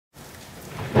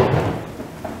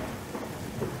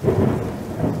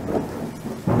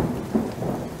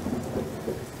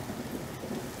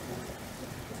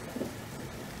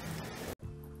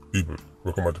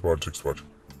Welcome back to Politricks Watch.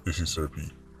 This is Sir P.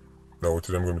 Now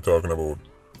today I'm going to be talking about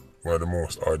one of the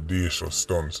most audacious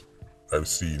stunts I've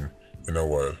seen in a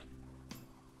while.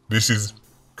 This is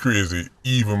crazy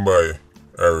even by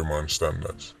Ironman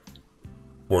standards.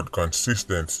 But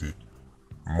consistency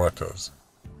matters.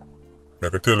 I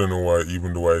can tell you now why,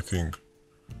 even though I think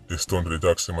the stunt the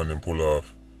taxi man pull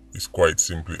off is quite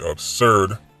simply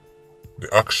absurd, the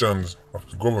actions of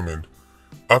the government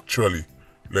actually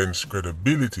lends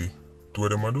credibility to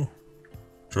what they do.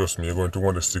 Trust me, you're going to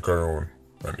want to stick around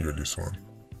and hear this one.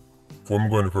 Before I'm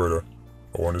going further,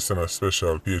 I want to send a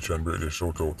special Patreon birthday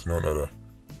shout out to none other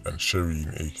than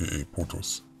Shireen aka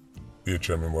Putos,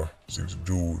 Patreon member since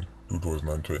June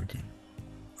 2020.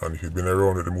 And if you've been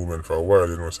around at the movement for a while,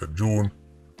 you know that June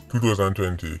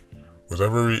 2020 was a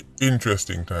very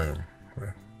interesting time.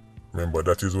 Remember,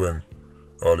 that is when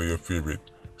all of your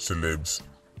favorite celebs,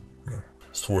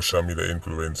 social media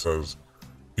influencers,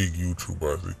 big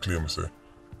YouTubers, they claim say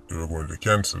they were going to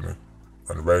cancel me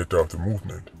and write off the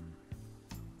movement.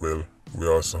 Well, we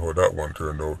all saw how that one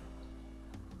turned out.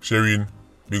 Shireen,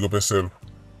 big up yourself.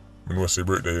 I know it's your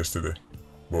birthday yesterday,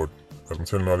 but as I'm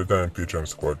telling all the time, Patreon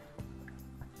squad,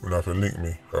 you have to link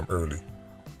me from early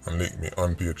and link me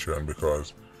on Patreon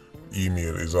because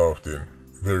email is often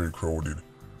very crowded,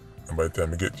 and by the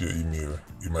time you get to your email,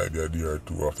 it might be a day or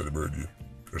two after the birthday.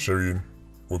 So Shireen,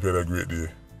 hope you had a great day.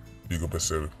 Big up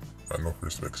yourself and enough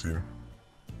respect, see.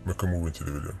 We can move into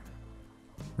the video.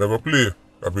 I'm going to play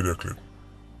a video clip.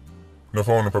 Enough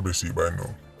I want to probably see it by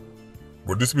now.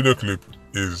 But this video clip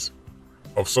is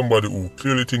of somebody who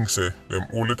clearly thinks them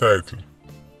hold the title,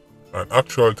 an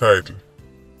actual title,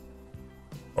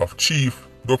 of Chief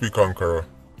Duppy Conqueror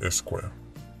Esquire.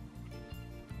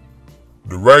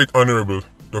 The Right Honorable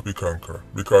Duppy Conqueror,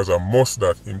 because I must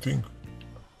that him think.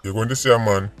 You're going to see a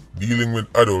man dealing with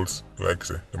adults like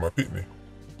say them a pitney.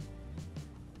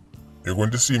 You're going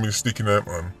to see me sticking him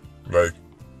on like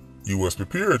he was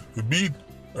prepared to beat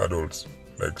adults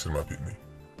like say them a pitney.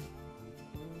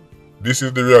 This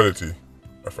is the reality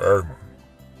of Ironman.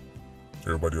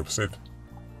 Everybody upset.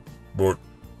 But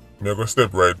I'm going to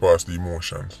step right past the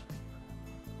emotions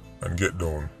and get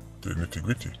down to the nitty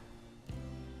gritty.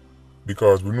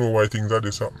 Because we know why things are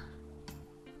this happen.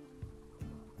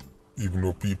 Even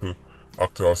though people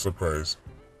act all surprised,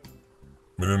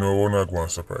 I don't know what I'm going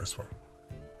to surprise for.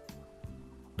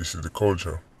 This is the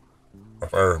culture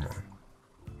of Ironman.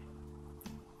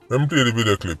 Let me play the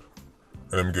video clip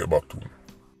and let me get back to him.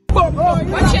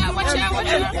 Watch out.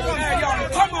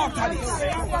 Come out of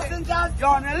this. You're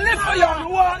on a lift for you on the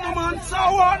water, man. So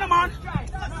water, man.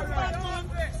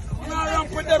 You know,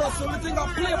 ramp with the rest of the thing of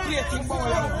play thing, boy.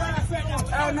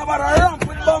 I don't know about a ramp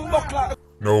with bumbuckler.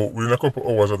 Now, within a couple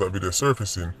hours of that video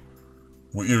surfacing,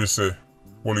 we hear say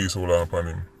police hold on upon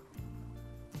him.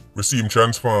 We see him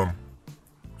transform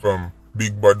from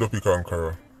Big Bad Duppy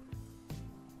Conqueror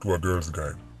to a girl's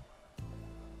guide.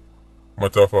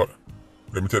 Matter of fact,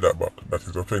 let me take that back. That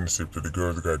is offensive to the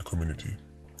girls' guide community.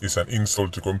 It's an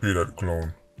insult to compare that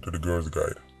clown to the girls'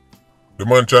 guide. The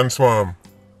man transformed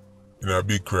in a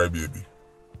big crybaby.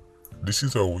 This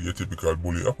is how your typical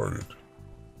bully operate.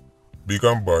 Big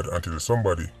and bad until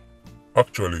somebody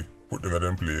actually put them in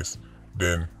them place,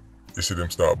 then you see them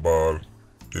start ball,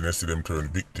 then you see them turn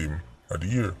victim of the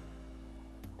year.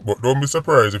 But don't be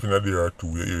surprised if in a day or two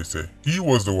you hear say he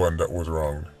was the one that was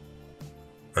wrong.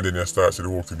 And then you start to see the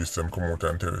whole system come out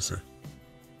and tell you say,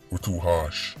 we're too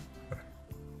harsh.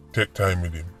 Take time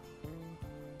with him.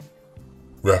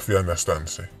 We have to understand,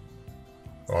 say.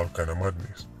 All kind of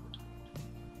madness.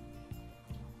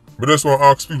 But I just want to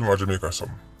ask people in Jamaica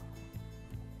something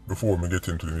before we get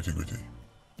into the nitty gritty.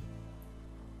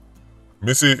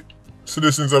 Me say,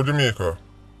 citizens of Jamaica,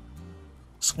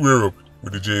 square up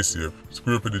with the JCF,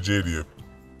 square up with the JDF,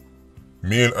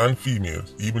 male and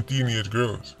females, even teenage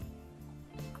girls.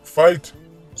 Fight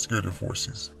security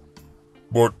forces.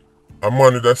 But a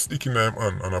man with a sticky knife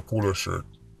on and a polo shirt,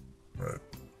 right,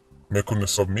 me couldn't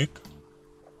submit.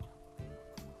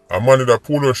 A man with a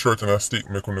polo shirt and a stick,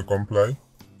 me couldn't comply.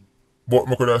 But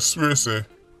me could have swear say,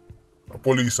 a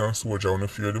police and soldier wanna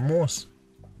fear the most.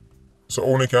 So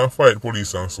only can fight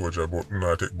police and soldier but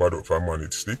not take bad up for a man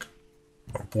with stick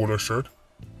and polo shirt.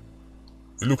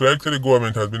 It look like the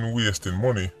government has been wasting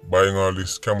money buying all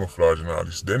this camouflage and all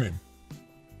this denim.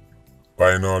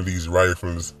 Buying all these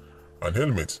rifles and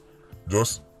helmets.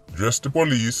 Just dress the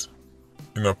police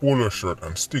in a polo shirt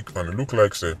and stick and it look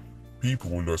like say people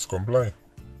will just comply.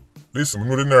 Listen, we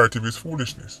know the narrative is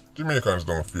foolishness. Jamaicans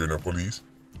don't fear no police.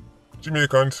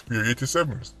 Jamaicans fear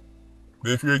 87s.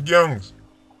 They fear gangs.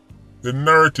 The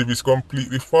narrative is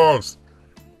completely false.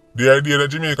 The idea that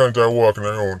Jamaicans are walking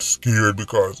around scared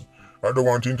because I don't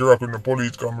want to interact with the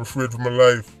police because I'm afraid for my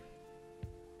life.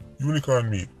 Unicorn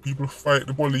meat. People fight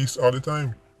the police all the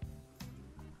time.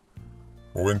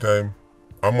 But when time,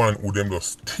 a man who them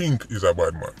just think is a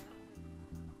bad man.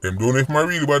 Them don't know if my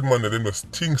really bad man, them just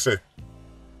think say,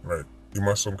 right, he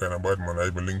must some kind of bad man I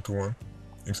even link to one.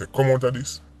 He say, come out of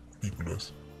this. People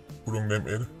just put on them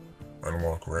head and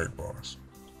walk right past.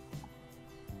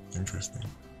 Interesting.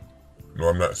 No,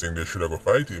 I'm not saying they should have go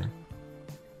fight him.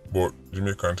 But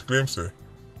Jamaicans claim say,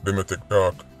 they may take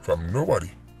talk from nobody.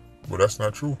 But that's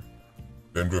not true.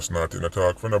 Them just not in a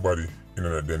talk from nobody in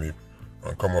a denim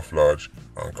and camouflage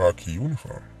and khaki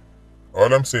uniform.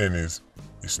 All I'm saying is,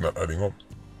 it's not adding up.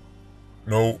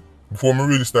 Now, before me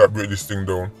really start break this thing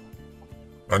down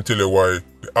and tell you why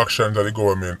the actions of the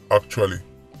government actually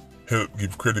help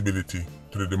give credibility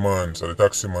to the demands of the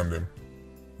taxi man them,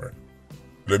 right?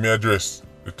 Let me address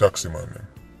the taxi man them.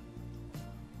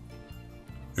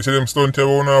 You see them stunt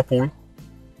around our pool,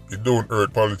 it don't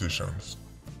hurt politicians.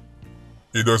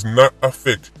 It does not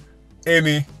affect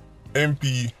any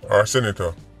MP or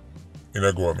senator in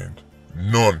a government.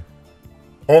 None.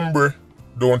 Hombre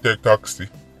don't take taxi.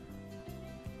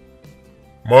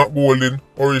 Mark Golding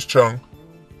or his Chang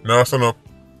now stand up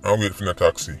and wait for the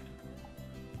taxi.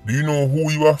 Do you know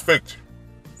who you affect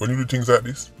when you do things like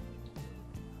this?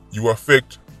 You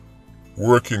affect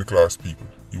working class people.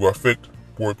 You affect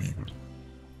poor people.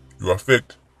 You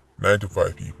affect 9 to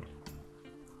 5 people.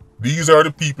 These are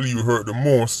the people you hurt the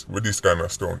most with this kind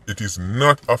of stuff. It is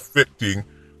not affecting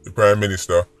the Prime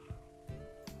Minister,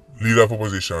 leader of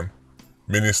opposition,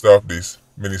 minister of this,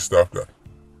 minister of that.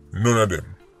 None of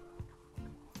them.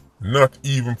 Not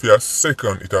even for a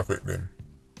second it affects them.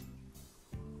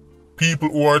 People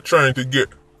who are trying to get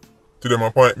to them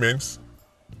appointments,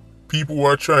 people who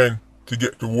are trying to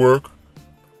get to work,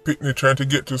 picnic trying to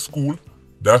get to school,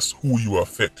 that's who you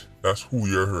affect. That's who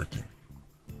you're hurting.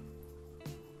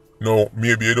 Now,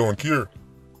 maybe you don't care,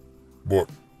 but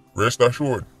rest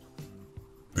assured,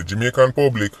 the Jamaican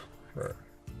public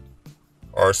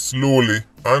are slowly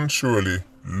and surely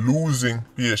losing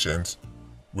patience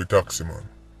with taxi man.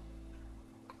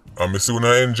 And me soon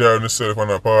I enjoy myself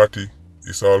on a party,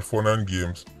 it's all fun and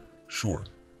games, sure.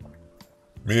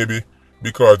 Maybe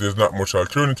because there's not much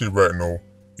alternative right now,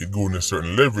 it going a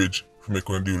certain leverage for me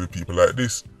to deal with people like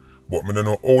this. But me don't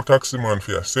know how taxi man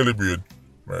for celebrate,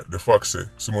 right? The fact say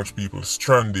so much people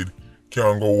stranded,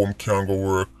 can't go home, can't go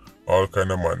work, all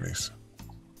kind of madness.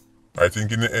 I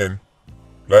think in the end,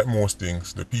 like most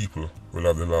things, the people will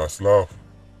have the last laugh.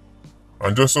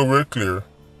 And just so we're clear,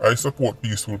 I support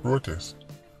peaceful protest.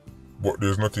 But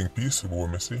there's nothing peaceful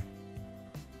with me see.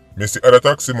 Me see other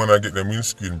taxi man I get them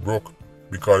windscreen broke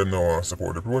because them no want to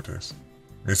support the protest.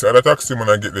 Me see other taxi man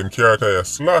I get them car tire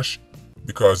slash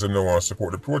because them no want to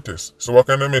support the protest. So what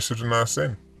kind of message do I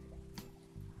send?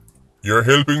 You're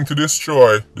helping to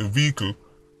destroy the vehicle,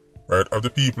 right, of the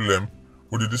people them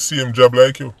who did the same job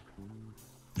like you.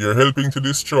 You're helping to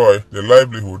destroy the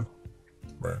livelihood,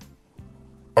 right,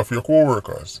 of your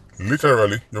co-workers.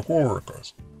 Literally your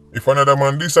co-workers. If another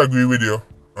man disagree with you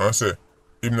and say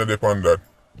him not depend that,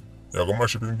 you're gonna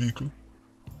mash up him vehicle.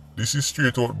 This is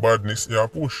straight out badness you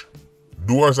push.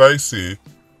 Do as I say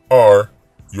or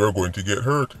you're going to get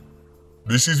hurt.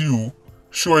 This is you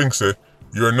showing say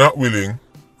you're not willing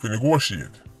to negotiate.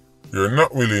 You're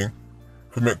not willing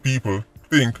to make people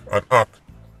think and act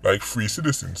like free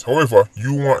citizens. However,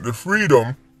 you want the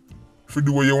freedom to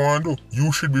do what you want to do.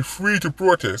 You should be free to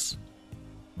protest,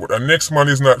 but the next man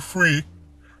is not free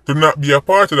to not be a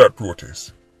part of that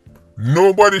protest.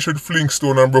 Nobody should fling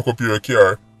stone and break up your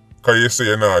car because you say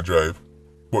you not drive.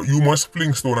 But you must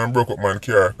fling stone and break up my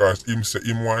car because him say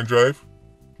him want drive.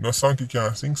 No Sankey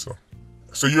can't sing so.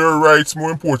 So your right's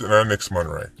more important than the next man's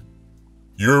right.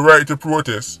 Your right to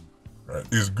protest, right,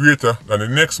 is greater than the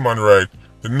next man's right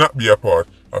to not be a part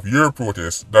of your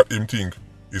protest that him think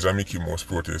is a Mickey Mouse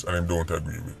protest and him don't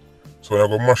agree with. So when I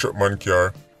go mash up man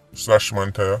car, slash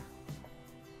man tire,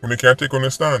 when they can't take on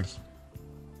the stands.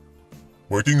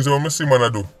 But things that I see man I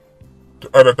do to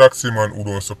other taxi man who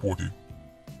don't support it.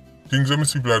 Things that I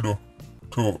see people I do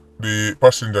to the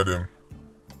passenger them.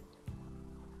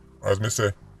 As me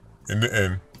say, in the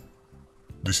end,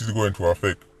 this is going to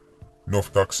affect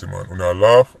enough taxi man. When I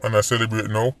laugh and I celebrate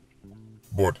now,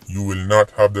 but you will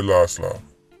not have the last laugh.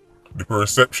 The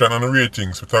perception and the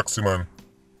ratings for taxi man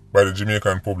by the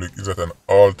Jamaican public is at an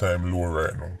all-time low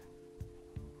right now.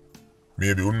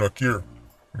 Maybe you not care.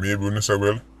 Maybe you say,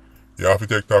 well, you have to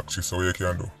take taxi so you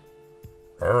can do.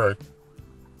 Alright.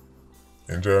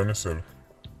 Enjoy yourself.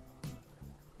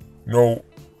 Now,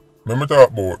 let me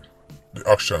talk about the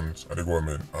actions of the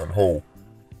government and how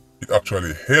it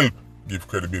actually help give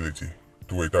credibility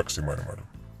to what a taxi man do.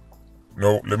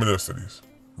 Now, let me just say this.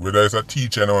 Whether it's a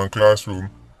teacher in a classroom,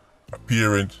 a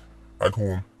parent at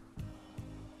home,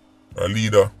 a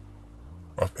leader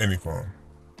of any form,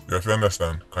 you have to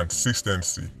understand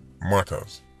consistency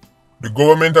matters. The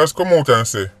government has come out and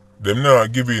said them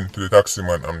not give in to the taxi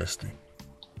man amnesty.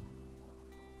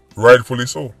 Rightfully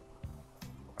so.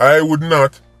 I would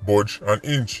not budge an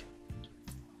inch.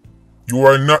 You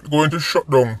are not going to shut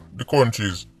down the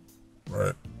country's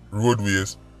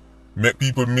roadways, make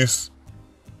people miss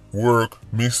work,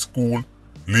 miss school,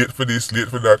 late for this, late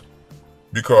for that,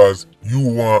 because you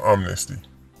want amnesty.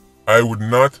 I would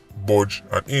not budge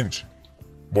an inch.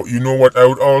 But you know what I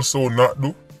would also not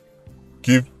do?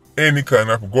 Give any kind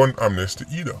of gun amnesty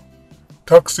either.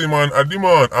 Taxi man I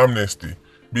demand amnesty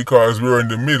because we're in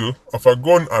the middle of a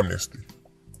gun amnesty.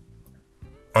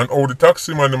 And how the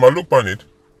taxi man them a look on it,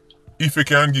 if you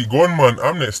can give gunman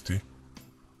amnesty,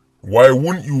 why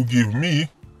wouldn't you give me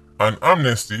an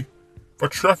amnesty for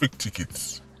traffic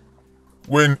tickets?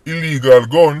 When illegal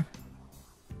gun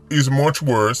is much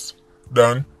worse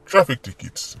than traffic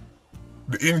tickets.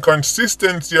 The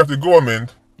inconsistency of the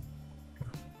government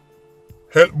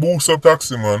help boost up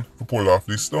taxi man to pull off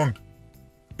this stunt.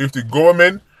 If the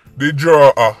government they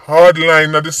draw a hard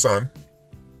line at the sand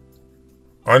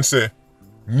and say,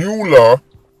 new law,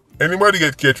 anybody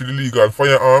get catch with illegal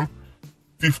firearm,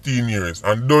 15 years,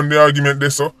 and done the argument there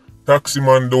so, taxi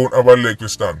man don't have a leg to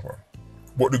stand for.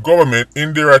 But the government,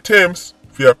 in their attempts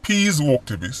to appease woke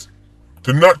activists,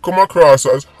 to not come across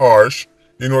as harsh,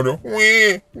 you know, the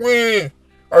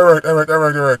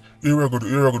alright, here we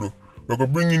go. We're going to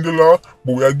bring in the law,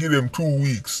 but we'll give them 2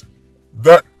 weeks.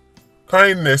 That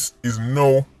kindness is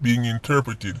now being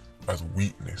interpreted as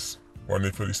weakness. Wonder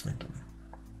if you're listening to me.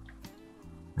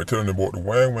 I'm telling you about the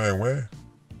wang.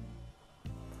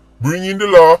 Bring in the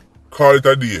law, call it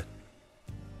a day.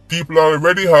 People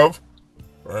already have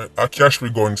a cash free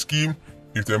gun scheme.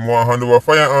 If they want to hand over a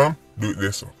firearm, do it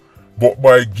this so. But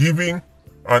by giving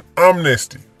an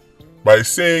amnesty, by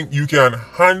saying you can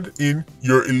hand in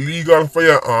your illegal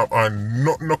firearm and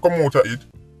nothing come out of it,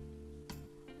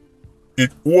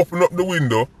 it open up the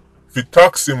window for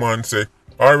taxi man say,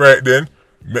 alright then,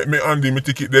 make me hand in my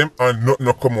ticket them and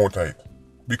nothing come out of it.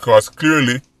 Because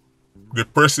clearly the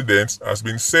precedence has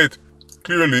been set.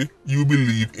 Clearly you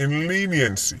believe in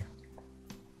leniency.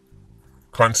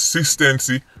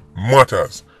 Consistency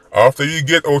matters. After you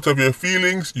get out of your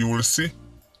feelings, you will see,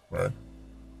 right?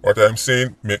 What I'm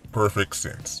saying make perfect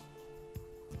sense.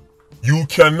 You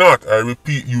cannot, I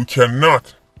repeat, you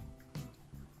cannot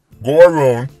go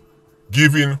around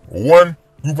giving one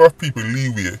group of people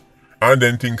leeway and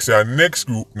then think say next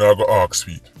group now go ask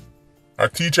feet. A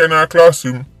teacher in our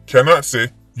classroom cannot say,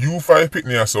 you 5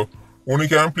 pitney or so, only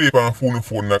can play on phone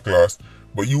in that class,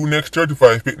 but you next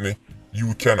 35 pitney,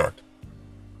 you cannot.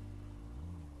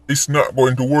 It's not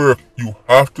going to work. You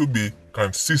have to be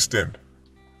consistent.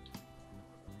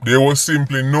 There was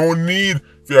simply no need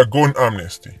for a gun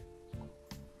amnesty.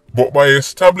 But by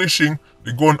establishing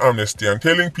the gun amnesty and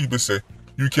telling people say,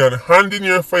 you can hand in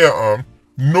your firearm,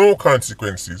 no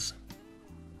consequences.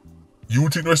 You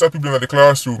think the rest of people in the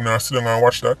classroom now sit down and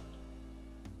watch that?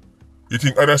 You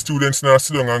think other students now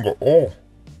sit down and go, oh,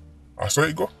 that's how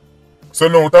it go? So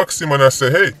now taxi man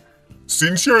say, hey,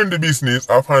 since you're in the business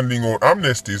of handing out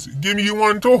amnesties, give me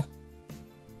one too.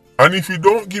 And if you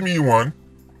don't give me one,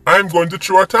 I'm going to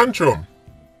throw a tantrum.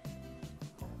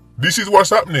 This is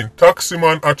what's happening. Taxi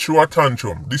man a throw a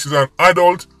tantrum. This is an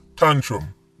adult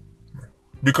tantrum.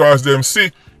 Because them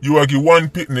say you are give 1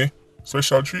 pitney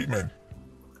special treatment.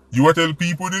 You will tell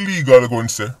people the legal gun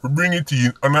say, we bring it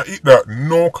in and I eat that,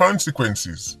 no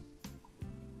consequences.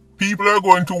 People are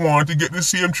going to want to get the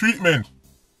same treatment.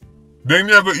 Then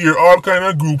you're going to hear all kind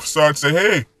of groups start say,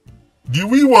 hey, give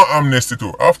we want amnesty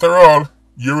too. After all,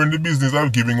 you're in the business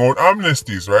of giving out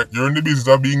amnesties, right? You're in the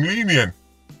business of being lenient.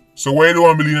 So why do you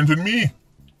want to be lenient with me?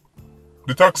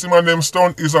 The taxi man them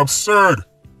stunt is absurd.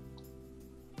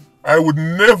 I would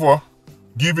never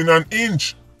give in an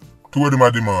inch to what them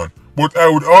a demand. But I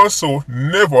would also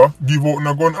never give out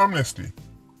a gun amnesty.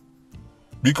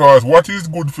 Because what is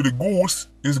good for the goose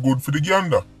is good for the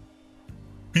gander.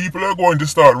 People are going to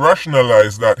start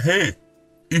rationalize that, hey,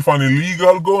 if an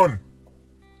illegal gun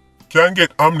can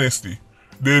get amnesty,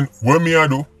 then what me I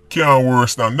do can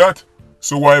worse than that.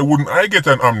 So why wouldn't I get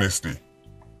an amnesty?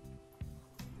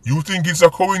 You think it's a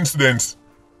coincidence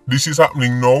this is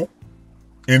happening now,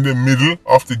 in the middle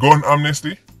of the gun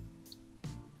amnesty?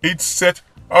 It set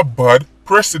a bad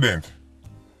precedent.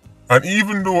 And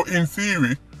even though in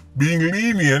theory, being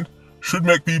lenient should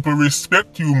make people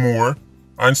respect you more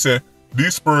and say,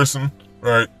 this person,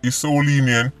 right, is so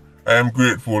lenient, I am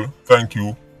grateful, thank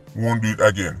you, won't do it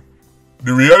again.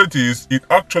 The reality is, it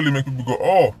actually makes people go,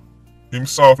 oh, him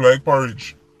soft like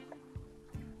porridge.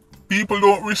 People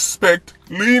don't respect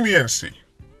leniency,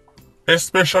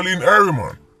 especially in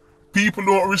Harriman. People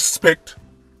don't respect,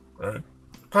 right,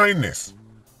 kindness.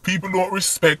 People don't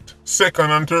respect second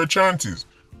and third chances.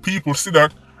 People see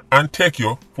that and take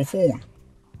you for fool.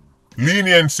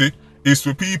 Leniency is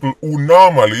for people who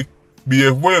normally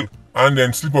behave well and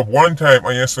then slip up one time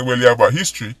and you say, well, you have a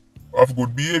history of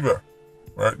good behavior.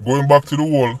 Right? Going back to the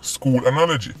whole school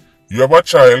analogy. You have a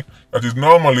child that is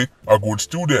normally a good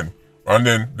student and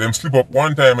then them slip up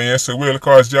one time and you say, well,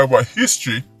 because you have a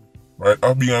history, right,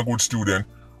 of being a good student,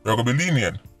 you're going to be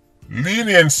lenient.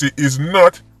 Leniency is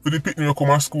not for the people who come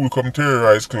to school come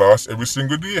terrorize class every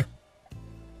single day.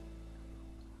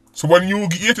 So when you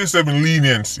give 87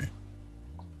 leniency,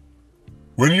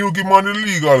 when you give man the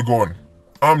legal gun,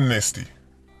 amnesty,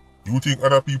 you think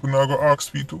other people not going to ask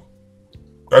for too?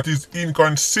 That is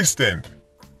inconsistent.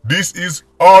 This is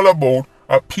all about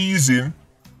appeasing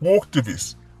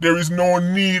woke-activists. There is no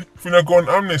need for a gun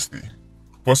amnesty.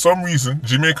 For some reason,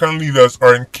 Jamaican leaders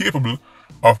are incapable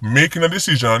of making a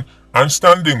decision and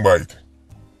standing by it.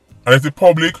 And if the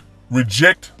public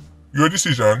reject your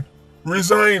decision,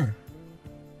 resign.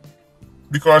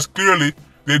 Because clearly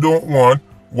they don't want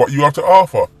what you have to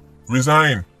offer.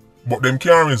 Resign. But them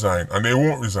can't resign and they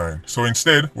won't resign. So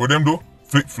instead, what them do?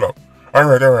 Flip-flop.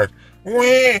 Alright.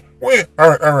 Wait.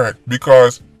 Alright.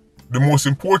 Because the most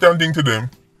important thing to them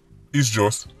is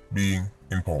just being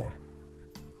in power.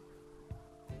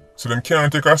 So them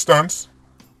can't take a stance.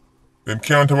 Them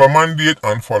can't have a mandate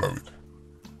and follow it.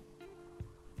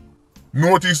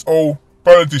 Notice how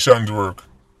politicians work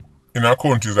in our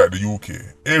countries like the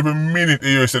UK. Every minute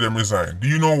they say them resign. Do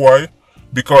you know why?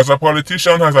 Because a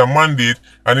politician has a mandate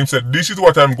and he said, this is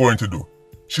what I'm going to do.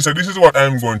 She said, this is what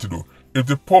I'm going to do. If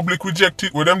the public reject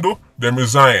it, what them do? Them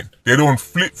resign. They don't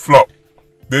flip-flop.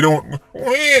 They don't,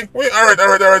 alright,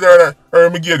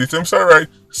 me get it. I'm sorry, right?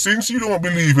 Since you don't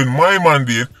believe in my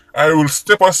mandate, I will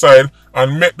step aside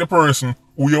and make the person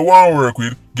who you want to work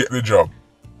with get the job.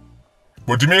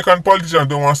 But Jamaican politicians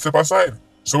don't want to step aside.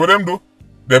 So what them do?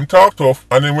 Them talk tough,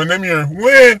 and then when them hear,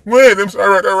 them say,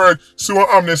 alright, so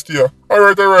amnesty,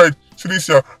 alright, see this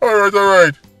here,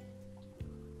 alright.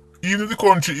 Even if the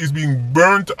country is being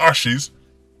burnt to ashes,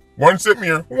 once them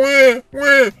hear,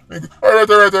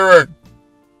 alright.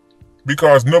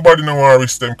 Because nobody no want to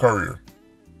risk them career.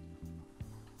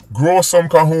 Grow some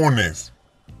cojones.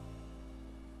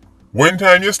 When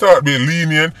time you start being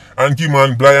lenient and give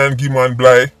man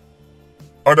bly,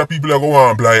 other people are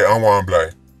going to want bly.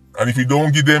 And if you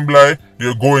don't give them bly,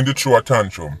 they're going to throw a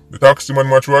tantrum. The taxi man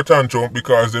might throw a tantrum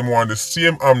because they want the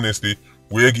same amnesty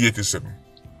where you get 87.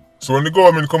 So when the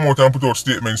government come out and put out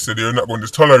statements say they're not going to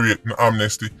tolerate an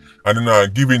amnesty and they're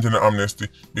not giving to the amnesty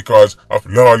because of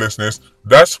lawlessness,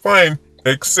 that's fine,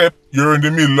 except you're in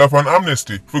the middle of an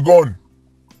amnesty for gun.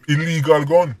 Illegal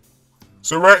gun.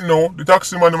 So right now, the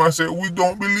taxi man might say, we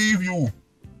don't believe you.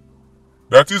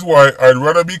 That is why I'd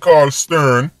rather be called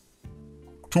stern,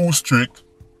 too strict,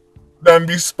 than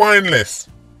be spineless.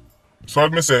 So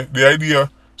as me say, the idea,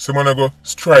 someone go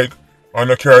strike and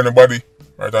not carry nobody,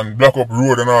 right, and block up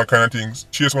road and all kind of things,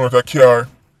 chase one out a car,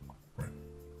 right,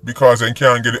 because they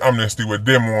can't get the amnesty what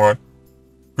them want,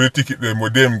 for the ticket them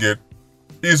what them get,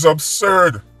 is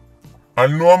absurd.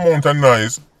 And no amount of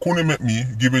noise couldn't make me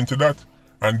give in to that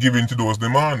and give in to those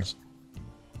demands.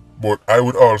 But I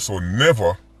would also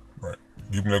never, right,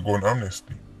 give them a gun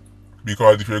amnesty.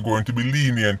 Because if you're going to be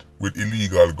lenient with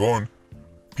illegal gun,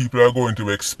 people are going to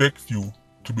expect you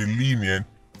to be lenient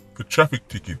for traffic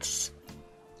tickets.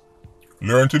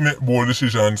 Learn to make bold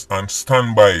decisions and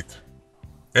stand by it.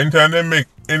 Anytime they make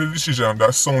any decision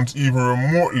that sounds even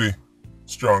remotely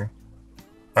strong,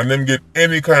 and them get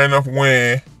any kind of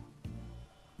way,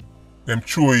 them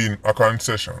throw in a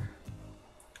concession.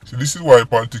 So this is why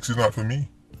politics is not for me.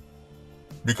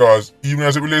 Because even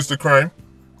as it relates to crime,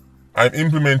 I'm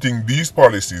implementing these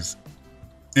policies.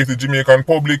 If the Jamaican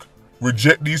public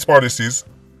reject these policies,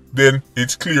 then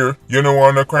it's clear you don't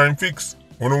want a crime fix.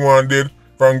 You don't want dead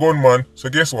from gunman. So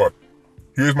guess what?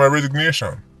 Here's my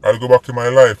resignation. I'll go back to my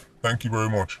life. Thank you very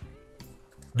much.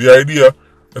 The idea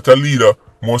that a leader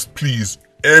must please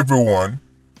everyone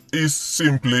is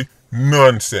simply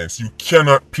nonsense. You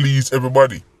cannot please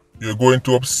everybody. You're going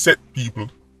to upset people,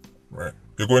 right?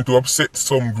 You're going to upset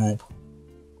some group.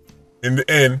 In the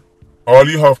end, all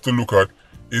you have to look at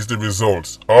is the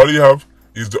results. All you have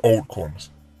is the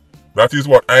outcomes. That is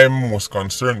what I'm most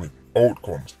concerned with,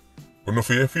 outcomes. But no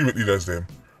for your favorite leaders them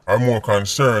are more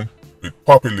concerned with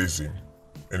populism.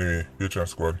 Anyway, Patreon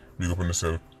squad, big up on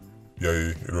yourself. Yeah,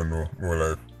 you don't know, more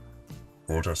life.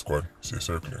 Ultra squad, stay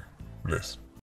circling. Bless.